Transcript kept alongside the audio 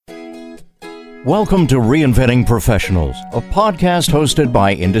Welcome to Reinventing Professionals, a podcast hosted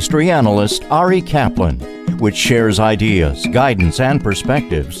by industry analyst Ari Kaplan, which shares ideas, guidance, and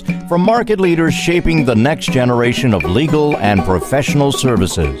perspectives from market leaders shaping the next generation of legal and professional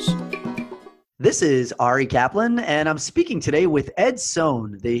services. This is Ari Kaplan, and I'm speaking today with Ed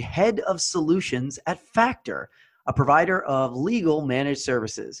Sohn, the head of solutions at Factor, a provider of legal managed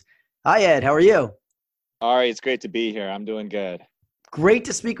services. Hi, Ed. How are you? Ari, it's great to be here. I'm doing good. Great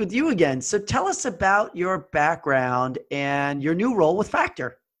to speak with you again. So tell us about your background and your new role with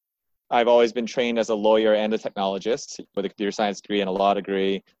Factor. I've always been trained as a lawyer and a technologist with a computer science degree and a law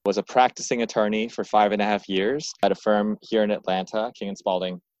degree. Was a practicing attorney for 5.5 years at a firm here in Atlanta, King &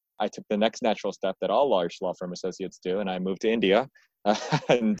 Spalding. I took the next natural step that all large law firm associates do, and I moved to India.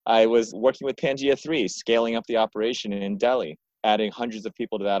 And I was working with Pangea 3, scaling up the operation in Delhi, adding hundreds of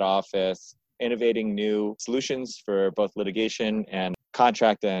people to that office, innovating new solutions for both litigation and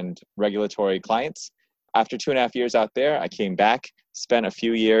contract and regulatory clients. After 2.5 years out there, I came back, spent a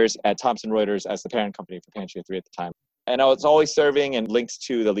few years at Thomson Reuters as the parent company for Pangea 3 at the time. And I was always serving and linked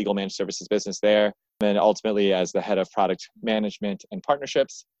to the legal managed services business there. And then ultimately as the head of product management and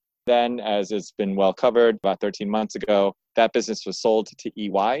partnerships. Then, as it's been well covered, about 13 months ago, that business was sold to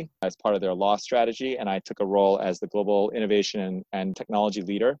EY as part of their law strategy. And I took a role as the global innovation and technology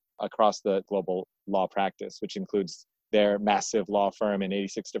leader across the global law practice, which includes their massive law firm in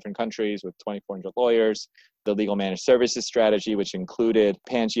 86 different countries with 2,400 lawyers, the legal managed services strategy, which included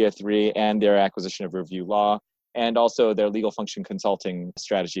Pangea 3 and their acquisition of Review Law, and also their legal function consulting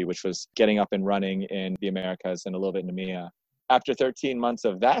strategy, which was getting up and running in the Americas and a little bit in EMEA. After 13 months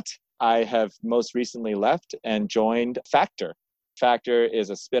of that, I have most recently left and joined Factor. Factor is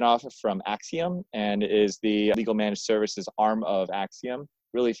a spinoff from Axiom and is the legal managed services arm of Axiom,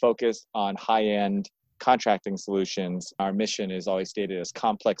 really focused on high-end contracting solutions. Our mission is always stated as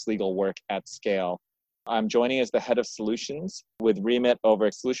complex legal work at scale. I'm joining as the head of solutions with remit over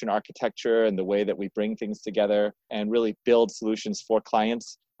solution architecture and the way that we bring things together and really build solutions for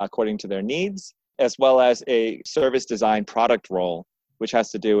clients according to their needs, as well as a service design product role, which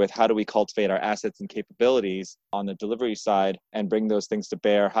has to do with how do we cultivate our assets and capabilities on the delivery side and bring those things to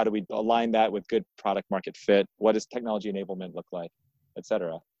bear? How do we align that with good product market fit? What does technology enablement look like, et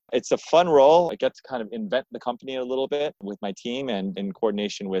cetera? It's a fun role. I get to kind of invent the company a little bit with my team and in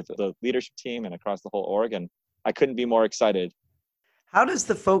coordination with the leadership team and across the whole org. And I couldn't be more excited. How does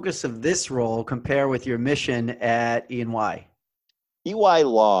the focus of this role compare with your mission at E&Y? EY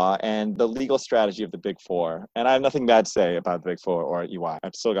Law and the legal strategy of the Big Four. And I have nothing bad to say about the Big Four or EY.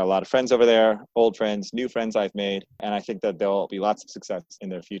 I've still got a lot of friends over there, old friends, new friends I've made, and I think that there'll be lots of success in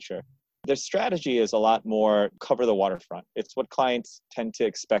their future. Their strategy is a lot more cover the waterfront. It's what clients tend to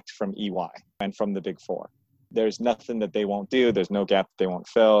expect from EY and from the Big Four. There's nothing that they won't do. There's no gap that they won't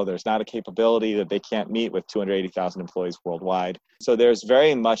fill. There's not a capability that they can't meet with 280,000 employees worldwide. So there's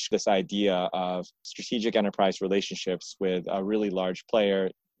very much this idea of strategic enterprise relationships with a really large player,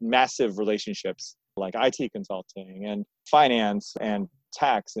 massive relationships like IT consulting and finance and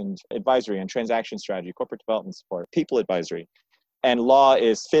tax and advisory and transaction strategy, corporate development support, people advisory. And law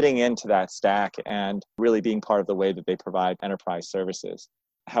is fitting into that stack and really being part of the way that they provide enterprise services.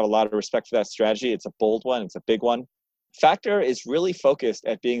 I have a lot of respect for that strategy. It's a bold one. It's a big one. Factor is really focused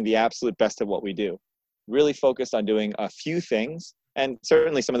at being the absolute best at what we do, really focused on doing a few things. And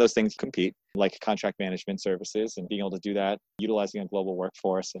certainly some of those things compete, like contract management services and being able to do that, utilizing a global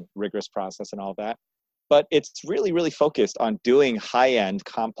workforce and rigorous process and all of that. But it's really, really focused on doing high-end,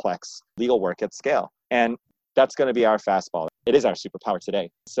 complex legal work at scale. And that's going to be our fastball. It is our superpower today.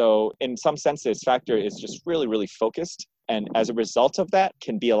 So in some senses, Factor is just really, really focused. And as a result of that,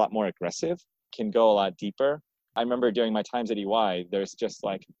 can be a lot more aggressive, can go a lot deeper. I remember during my times at EY, there's just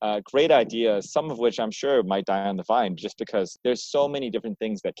like great ideas, some of which I'm sure might die on the vine just because there's so many different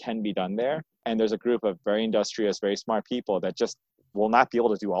things that can be done there. And there's a group of very industrious, very smart people that just will not be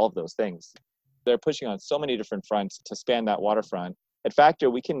able to do all of those things. They're pushing on so many different fronts to span that waterfront. At Factor,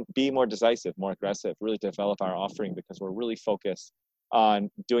 we can be more decisive, more aggressive, really develop our offering because we're really focused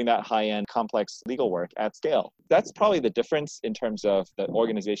on doing that high-end complex legal work at scale. That's probably the difference in terms of the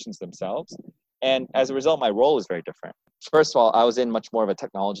organizations themselves. And as a result, my role is very different. First of all, I was in much more of a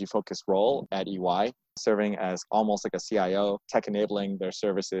technology-focused role at EY, serving as almost like a CIO, tech enabling their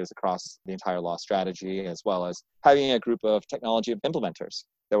services across the entire law strategy, as well as having a group of technology implementers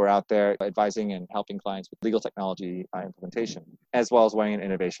that were out there advising and helping clients with legal technology implementation, as well as wearing an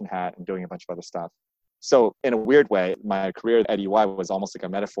innovation hat and doing a bunch of other stuff. So in a weird way, my career at EY was almost like a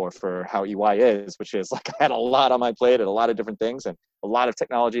metaphor for how EY is, which is like I had a lot on my plate and a lot of different things and a lot of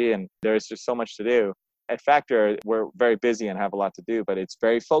technology, and there's just so much to do. At Factor, we're very busy and have a lot to do, but it's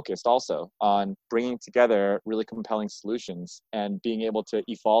very focused also on bringing together really compelling solutions and being able to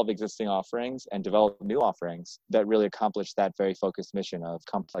evolve existing offerings and develop new offerings that really accomplish that very focused mission of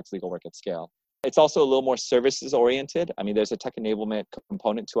complex legal work at scale. It's also a little more services oriented. I mean, there's a tech enablement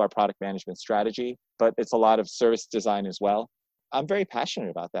component to our product management strategy, but it's a lot of service design as well. I'm very passionate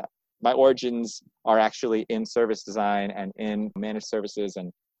about that. My origins are actually in service design and in managed services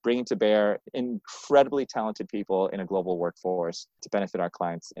and bringing to bear incredibly talented people in a global workforce to benefit our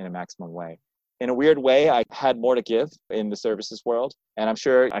clients in a maximum way. In a weird way, I had more to give in the services world, and I'm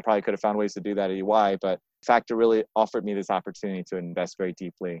sure I probably could have found ways to do that at EY, but Factor really offered me this opportunity to invest very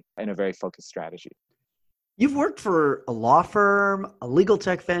deeply in a very focused strategy. You've worked for a law firm, a legal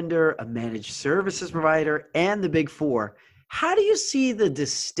tech vendor, a managed services provider, and the Big Four. How do you see the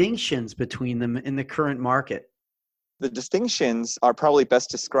distinctions between them in the current market? The distinctions are probably best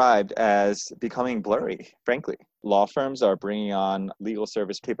described as becoming blurry, frankly. Law firms are bringing on legal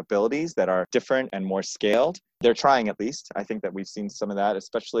service capabilities that are different and more scaled. They're trying, at least. I think that we've seen some of that,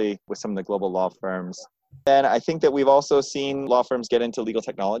 especially with some of the global law firms. And I think that we've also seen law firms get into legal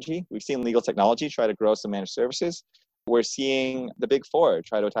technology. We've seen legal technology try to grow some managed services. We're seeing the Big Four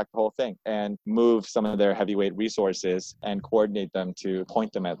try to attack the whole thing and move some of their heavyweight resources and coordinate them to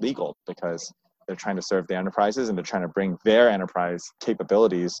point them at legal, because they're trying to serve the enterprises and they're trying to bring their enterprise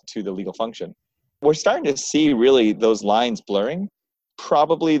capabilities to the legal function. We're starting to see really those lines blurring.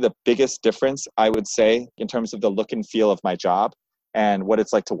 Probably the biggest difference, I would say, in terms of the look and feel of my job and what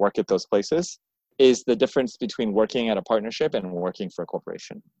it's like to work at those places is the difference between working at a partnership and working for a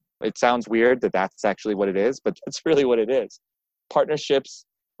corporation. It sounds weird that that's actually what it is, but that's really what it is. Partnerships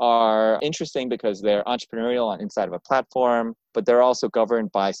are interesting because they're entrepreneurial inside of a platform, but they're also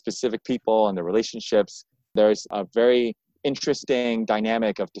governed by specific people and their relationships. There's a very interesting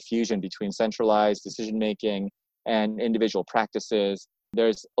dynamic of diffusion between centralized decision-making and individual practices.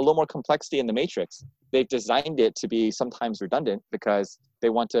 There's a little more complexity in the matrix. They've designed it to be sometimes redundant because they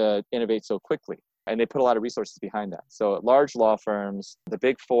want to innovate so quickly. And they put a lot of resources behind that. So at large law firms, the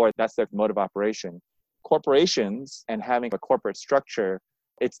Big Four, that's their mode of operation. Corporations and having a corporate structure,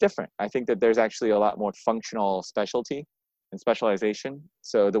 it's different. I think that there's actually a lot more functional specialty and specialization.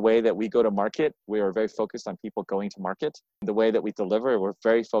 So the way that we go to market, we are very focused on people going to market. The way that we deliver, we're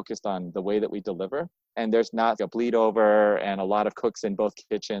very focused on the way that we deliver. And there's not a bleed over and a lot of cooks in both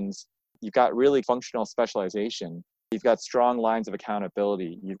kitchens. You've got really functional specialization. You've got strong lines of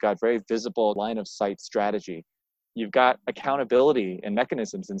accountability. You've got very visible line of sight strategy. You've got accountability and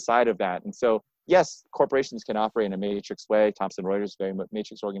mechanisms inside of that. And so, yes, corporations can operate in a matrix way. Thomson Reuters, very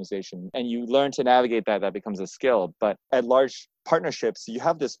matrix organization. And you learn to navigate that. That becomes a skill. But at large partnerships, you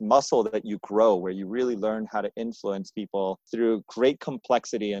have this muscle that you grow where you really learn how to influence people through great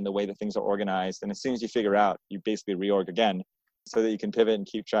complexity in the way that things are organized. And as soon as you figure out, you basically reorg again so that you can pivot and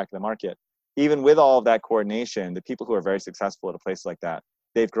keep track of the market. Even with all of that coordination, the people who are very successful at a place like that,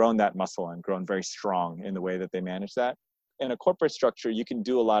 they've grown that muscle and grown very strong in the way that they manage that. In a corporate structure, you can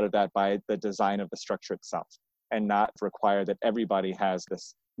do a lot of that by the design of the structure itself and not require that everybody has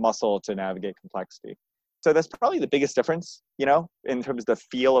this muscle to navigate complexity. So that's probably the biggest difference, in terms of the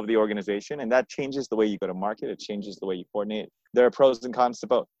feel of the organization. And that changes the way you go to market. It changes the way you coordinate. There are pros and cons to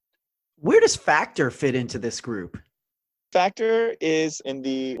both. Where does Factor fit into this group? Factor is in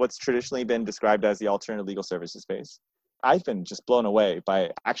what's traditionally been described as the alternative legal services space. I've been just blown away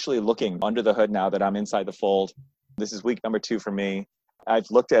by actually looking under the hood now that I'm inside the fold. This is week number 2 for me. I've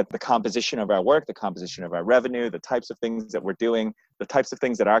looked at the composition of our work, the composition of our revenue, the types of things that we're doing, the types of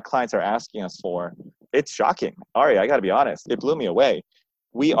things that our clients are asking us for. It's shocking. Ari, I got to be honest. It blew me away.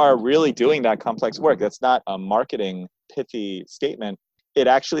 We are really doing that complex work. That's not a marketing pithy statement. It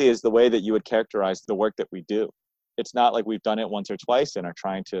actually is the way that you would characterize the work that we do. It's not like we've done it once or twice and are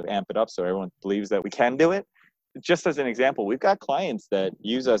trying to amp it up so everyone believes that we can do it. Just as an example, we've got clients that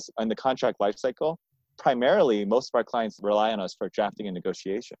use us in the contract lifecycle. Primarily, most of our clients rely on us for drafting and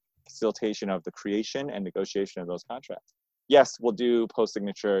negotiation, facilitation of the creation and negotiation of those contracts. Yes, we'll do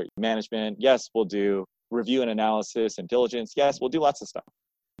post-signature management. Yes, we'll do review and analysis and diligence. Yes, we'll do lots of stuff.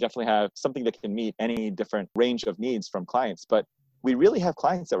 Definitely have something that can meet any different range of needs from clients. But we really have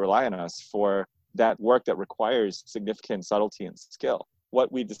clients that rely on us for that work that requires significant subtlety and skill. What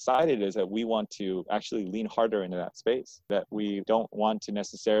we decided is that we want to actually lean harder into that space, that we don't want to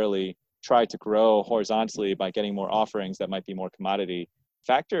necessarily try to grow horizontally by getting more offerings that might be more commodity.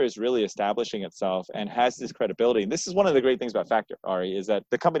 Factor is really establishing itself and has this credibility. And this is one of the great things about Factor, Ari, is that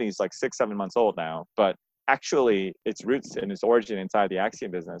the company is like 6-7 months old now, but actually its roots and its origin inside the Acxiom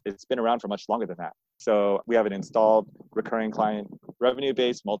business, it's been around for much longer than that. So we have an installed recurring client revenue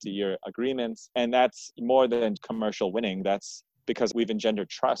base, multi-year agreements, and that's more than commercial winning. That's because we've engendered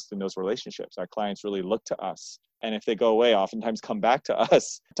trust in those relationships. Our clients really look to us. And if they go away, oftentimes come back to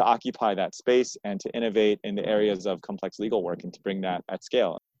us to occupy that space and to innovate in the areas of complex legal work and to bring that at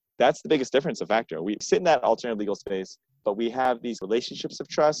scale. That's the biggest difference of Factor. We sit in that alternative legal space, but we have these relationships of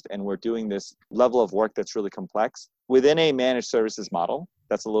trust, and we're doing this level of work that's really complex within a managed services model.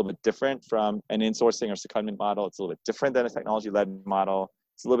 That's a little bit different from an insourcing or secondment model. It's a little bit different than a technology-led model.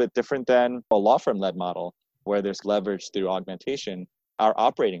 It's a little bit different than a law firm-led model where there's leverage through augmentation. Our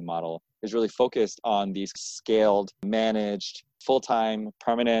operating model is really focused on these scaled, managed, full-time,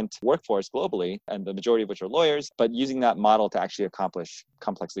 permanent workforce globally, and the majority of which are lawyers, but using that model to actually accomplish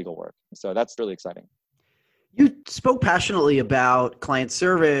complex legal work. So that's really exciting. You spoke passionately about client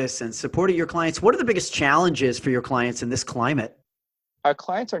service and supporting your clients. What are the biggest challenges for your clients in this climate? Our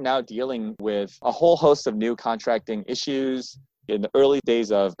clients are now dealing with a whole host of new contracting issues. In the early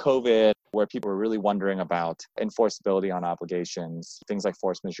days of COVID, where people were really wondering about enforceability on obligations, things like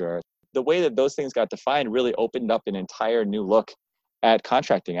force majeure, the way that those things got defined really opened up an entire new look at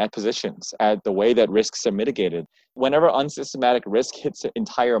contracting, at positions, at the way that risks are mitigated. Whenever unsystematic risk hits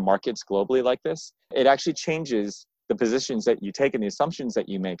entire markets globally like this, it actually changes the positions that you take and the assumptions that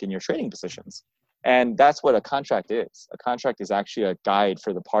you make in your trading positions. And that's what a contract is. A contract is actually a guide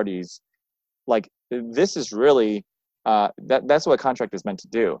for the parties. Like, this is really, that's what a contract is meant to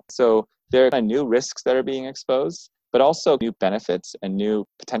do. So there are new risks that are being exposed, but also new benefits and new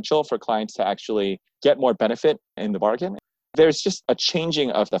potential for clients to actually get more benefit in the bargain. There's just a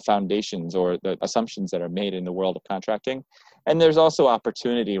changing of the foundations or the assumptions that are made in the world of contracting. And there's also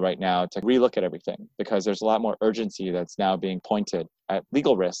opportunity right now to relook at everything because there's a lot more urgency that's now being pointed at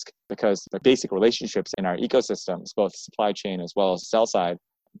legal risk because the basic relationships in our ecosystems, both supply chain as well as sell side,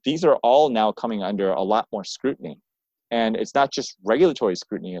 these are all now coming under a lot more scrutiny. And it's not just regulatory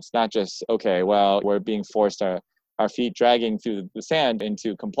scrutiny. It's not just, okay, well, we're being forced our feet dragging through the sand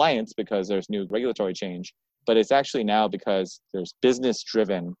into compliance because there's new regulatory change. But it's actually now because there's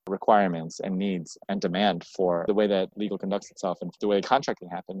business-driven requirements and needs and demand for the way that legal conducts itself and the way contracting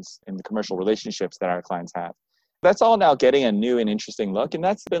happens in the commercial relationships that our clients have. That's all now getting a new and interesting look, and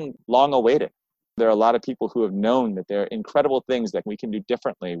that's been long awaited. There are a lot of people who have known that there are incredible things that we can do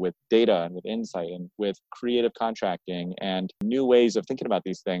differently with data and with insight and with creative contracting and new ways of thinking about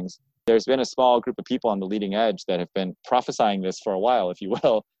these things. There's been a small group of people on the leading edge that have been prophesying this for a while, if you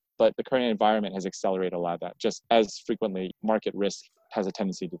will, but the current environment has accelerated a lot of that, just as frequently market risk has a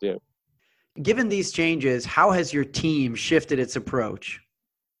tendency to do. Given these changes, how has your team shifted its approach?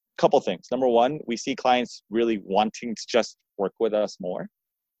 Couple things. Number one, we see clients really wanting to just work with us more.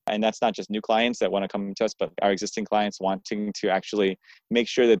 And that's not just new clients that want to come to us, but our existing clients wanting to actually make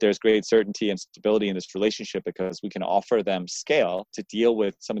sure that there's great certainty and stability in this relationship because we can offer them scale to deal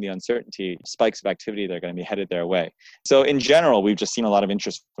with some of the uncertainty, spikes of activity that are going to be headed their way. So in general, we've just seen a lot of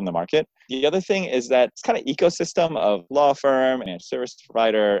interest from the market. The other thing is that it's kind of ecosystem of law firm and service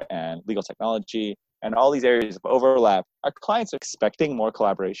provider and legal technology and all these areas of overlap. Our clients are expecting more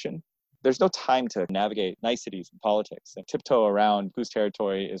collaboration. There's no time to navigate niceties in politics and tiptoe around whose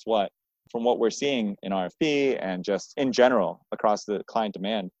territory is what. From what we're seeing in RFP and just in general across the client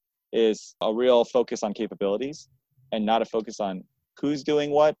demand is a real focus on capabilities and not a focus on who's doing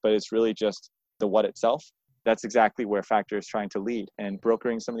what, but it's really just the what itself. That's exactly where Factor is trying to lead and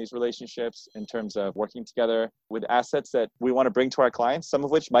brokering some of these relationships in terms of working together with assets that we want to bring to our clients, some of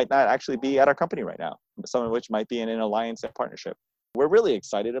which might not actually be at our company right now, some of which might be in an alliance and partnership. We're really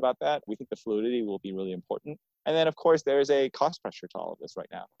excited about that. We think the fluidity will be really important. And then, of course, there's a cost pressure to all of this right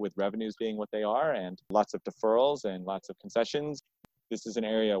now, with revenues being what they are and lots of deferrals and lots of concessions. This is an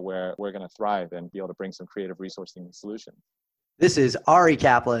area where we're going to thrive and be able to bring some creative resourcing solutions. This is Ari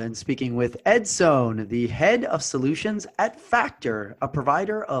Kaplan speaking with Ed Sohn, the head of solutions at Factor, a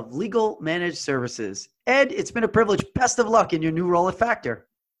provider of legal managed services. Ed, it's been a privilege. Best of luck in your new role at Factor.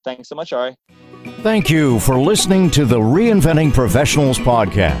 Thanks so much, Ari. Thank you for listening to the Reinventing Professionals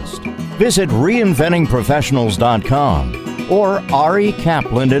podcast. Visit reinventingprofessionals.com or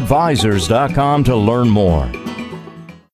arikaplanadvisors.com to learn more.